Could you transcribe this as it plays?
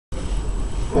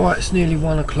Right, it's nearly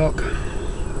 1 o'clock. We've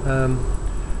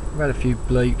had a few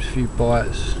bleeps, a few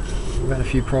bites, we've had a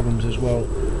few problems as well.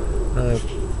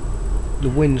 The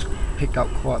wind's picked up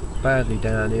quite badly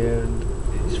down here and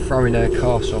it's throwing our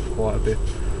casts off quite a bit.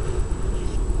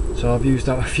 So I've used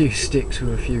up a few sticks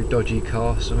with a few dodgy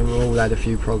casts. I mean, we've all had a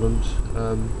few problems,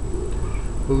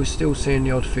 but we're still seeing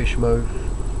the odd fish move.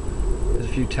 There's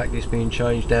a few tactics being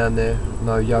changed down there. I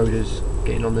know Yoda's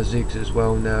getting on the zigs as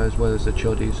well now, as well as the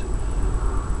choddies.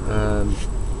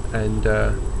 And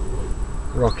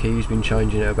Rocky's been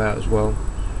changing it about as well.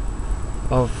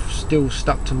 I've still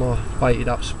stuck to my baited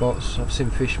up spots. I've seen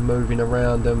fish moving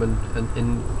around them and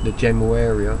in the general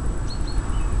area.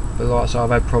 But like I say, I've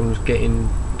had problems getting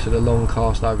to the long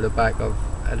cast over the back. I've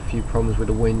had a few problems with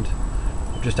the wind.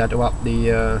 I've just had to up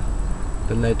the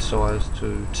lead size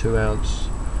to 2 ounce.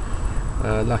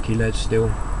 Lucky lead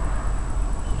still.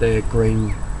 They're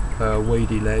green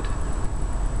weedy lead,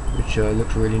 which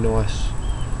looks really nice.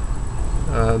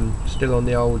 Still on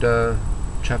the old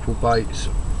chapel baits,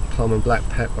 plum and black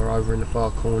pepper over in the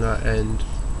far corner, and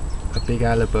a big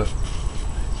halibut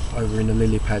over in the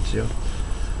lily pads here.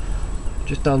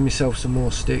 Just done myself some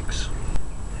more sticks,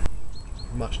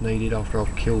 much needed after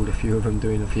I've killed a few of them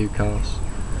doing a few casts.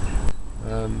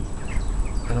 And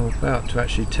I'm about to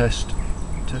actually test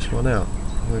one out.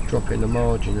 I'm going to drop it in the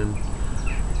margin and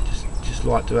just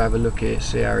like to have a look at it,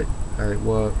 see how it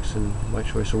works, and make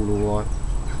sure it's all alright,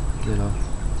 you know.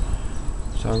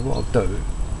 So what I'll do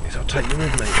is I'll take you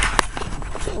with me.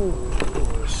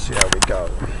 Let's see how we go.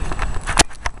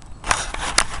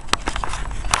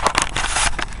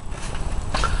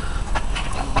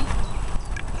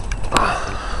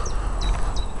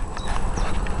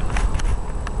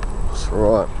 That's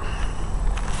alright.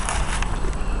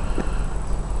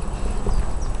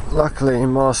 Luckily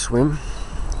in my swim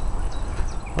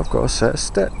I've got a set of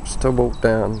steps to walk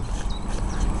down,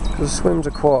 because the swims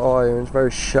are quite high and it's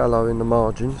very shallow in the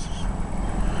margins.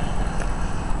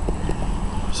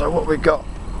 So what we got,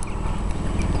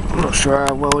 I'm not sure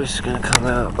how well this is going to come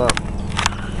out, but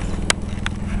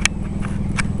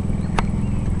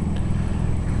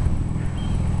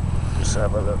let's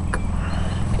have a look.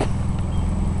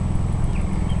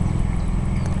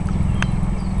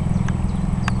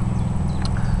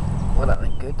 Well, that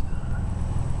ain't good.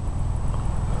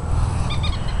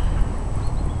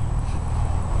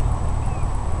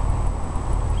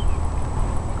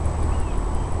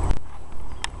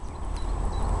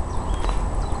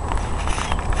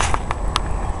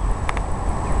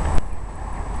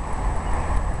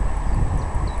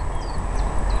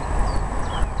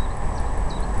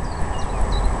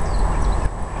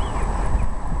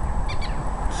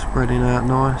 Spreading out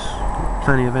nice,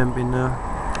 plenty of emp in there,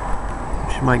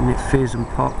 which is making it fizz and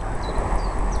pop.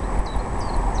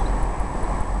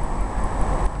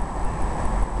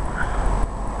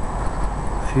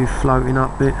 A few floating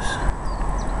up bits,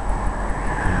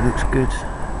 it looks good.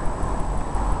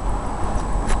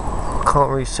 Can't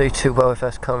really see too well if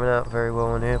that's coming out very well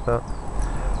on here, but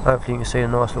hopefully you can see a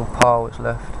nice little pile that's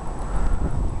left.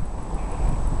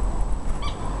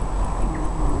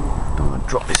 Don't want to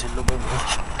drop this in the water.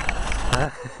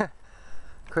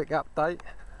 Quick update.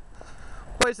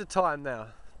 What is the time now?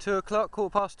 2 o'clock,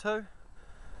 2:15?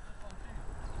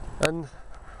 And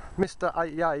Mr.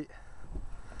 88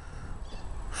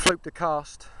 fluked the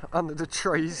cast under the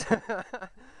trees.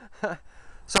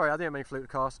 Sorry, I didn't mean fluke the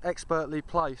cast. Expertly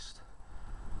placed.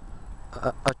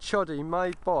 A choddy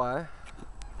made by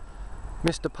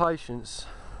Mr. Patience,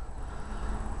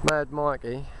 Mad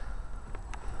Mikey,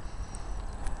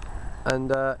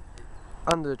 and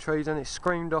under the trees, and it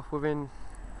screamed off within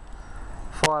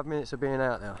 5 minutes of being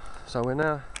out now. So we're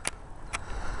now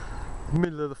in the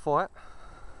middle of the fight.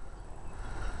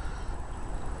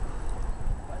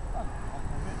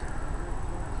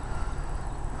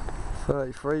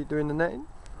 .33 doing the netting.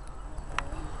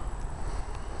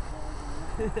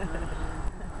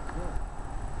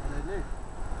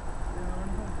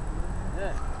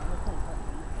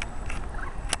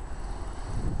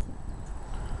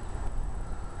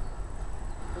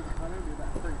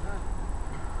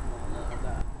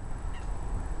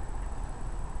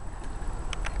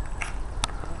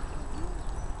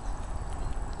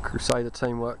 Crusader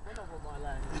teamwork.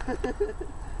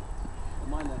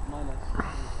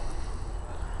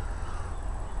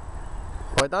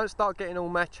 Well, don't start getting all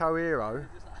macho hero.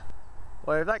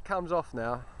 Well, if that comes off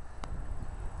now,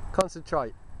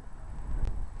 concentrate.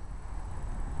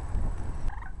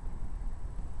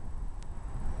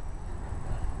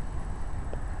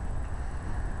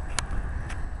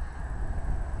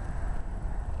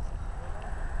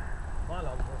 Do you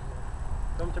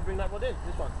want me to bring that one in?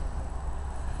 This one?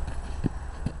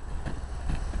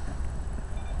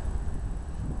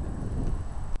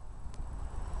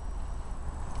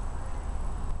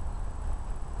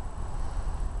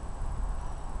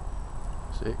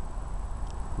 music.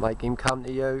 Make him come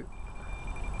to you.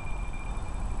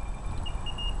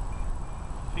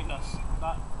 I think that's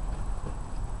that.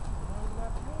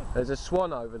 There's a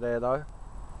swan over there though.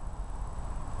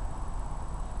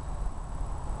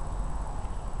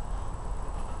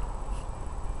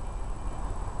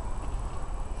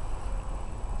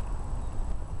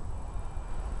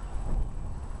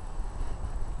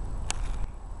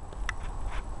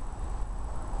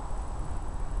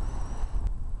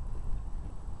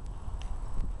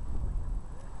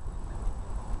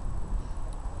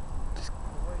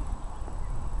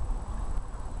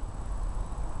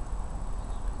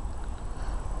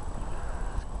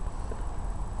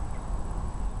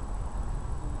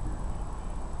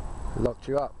 Locked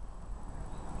you up.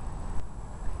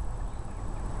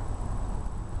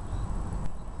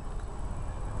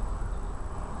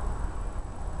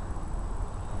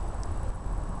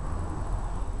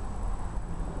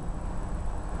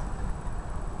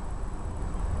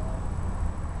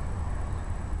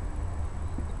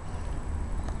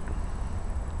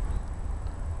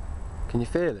 Can you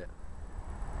feel it?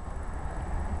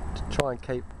 Try and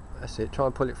keep, that's it, try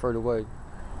and pull it through the weed.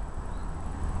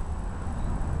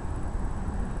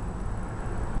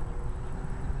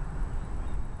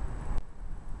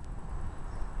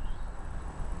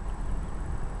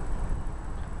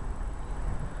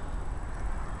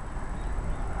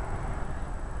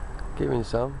 Give him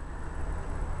some.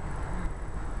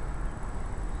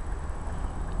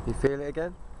 You feel it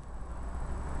again?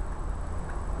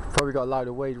 Probably got a load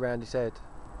of weed round his head.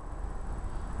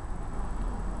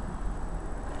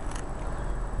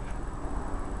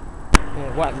 Yeah,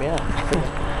 it whacked me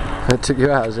out. It took you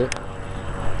out, is it?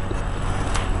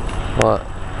 Right,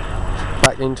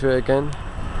 back into it again.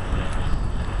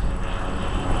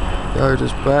 The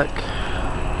odour's back.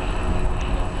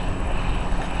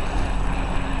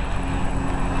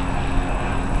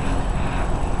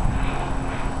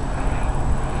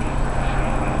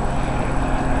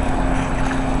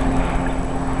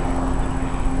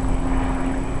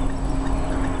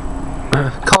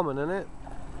 Common, isn't it?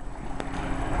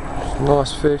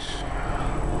 Nice fish.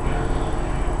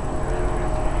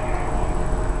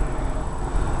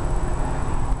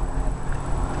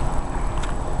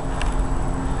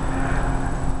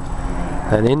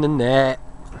 And in the net.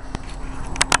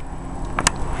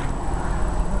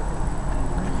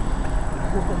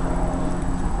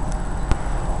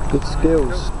 Good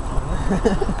skills.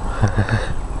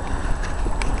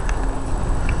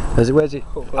 Where's it?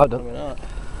 Hold on.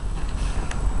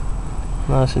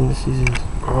 No, it's in the scissors.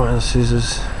 Alright, the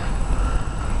scissors.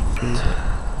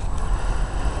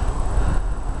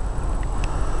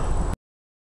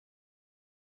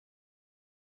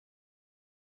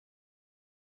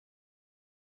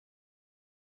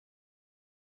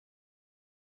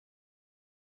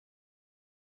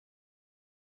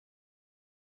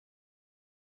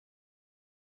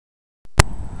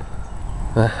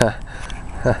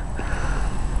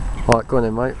 Right, go on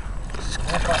then, mate. That's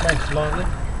quite nice, slightly.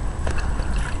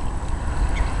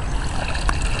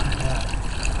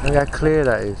 Look how clear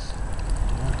that is.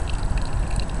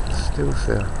 Still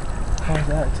clear. How's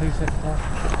that? 2 seconds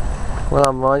left. Well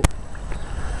done, mate.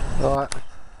 Right.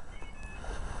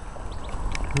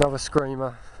 Another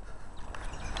screamer.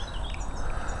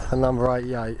 And number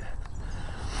 88.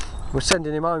 We're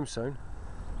sending him home soon.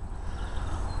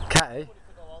 Catty.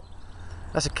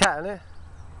 That's a cat, isn't it?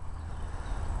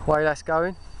 Way that's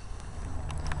going.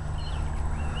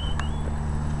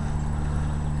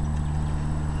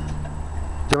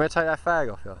 Do you want me to take that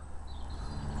fag off you?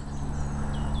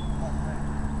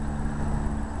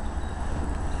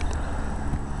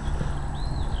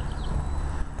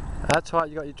 How tight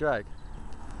you got your drag?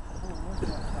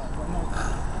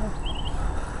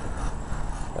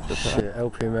 Shit,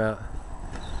 help him out.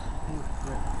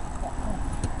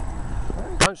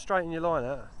 Don't straighten your line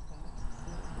out.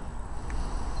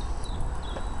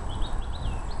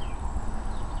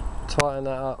 Tighten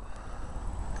that up.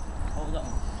 Hold that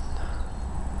one.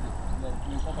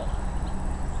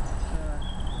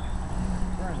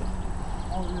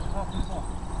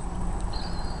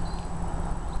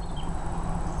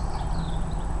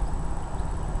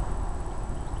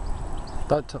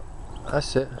 Don't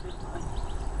that's it.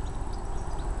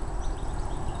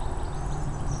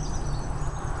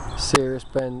 Serious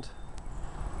bend.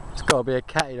 It's got to be a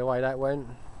catty the way that went.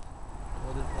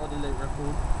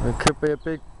 It could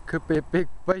be a big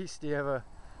beastie of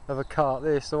a cart.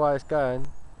 This the way it's going.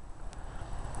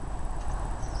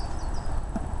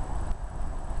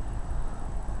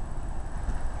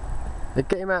 You'd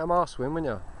get him out of my swim,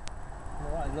 wouldn't you?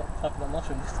 Alright, he's not tough like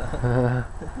mushroom this time.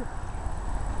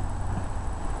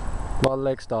 My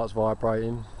leg starts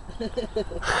vibrating.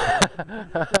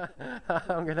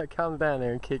 I'm going to come down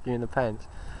there and kick you in the pants.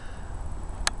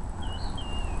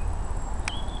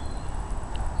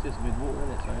 It's just mid-water,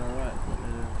 isn't it? So you're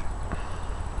alright.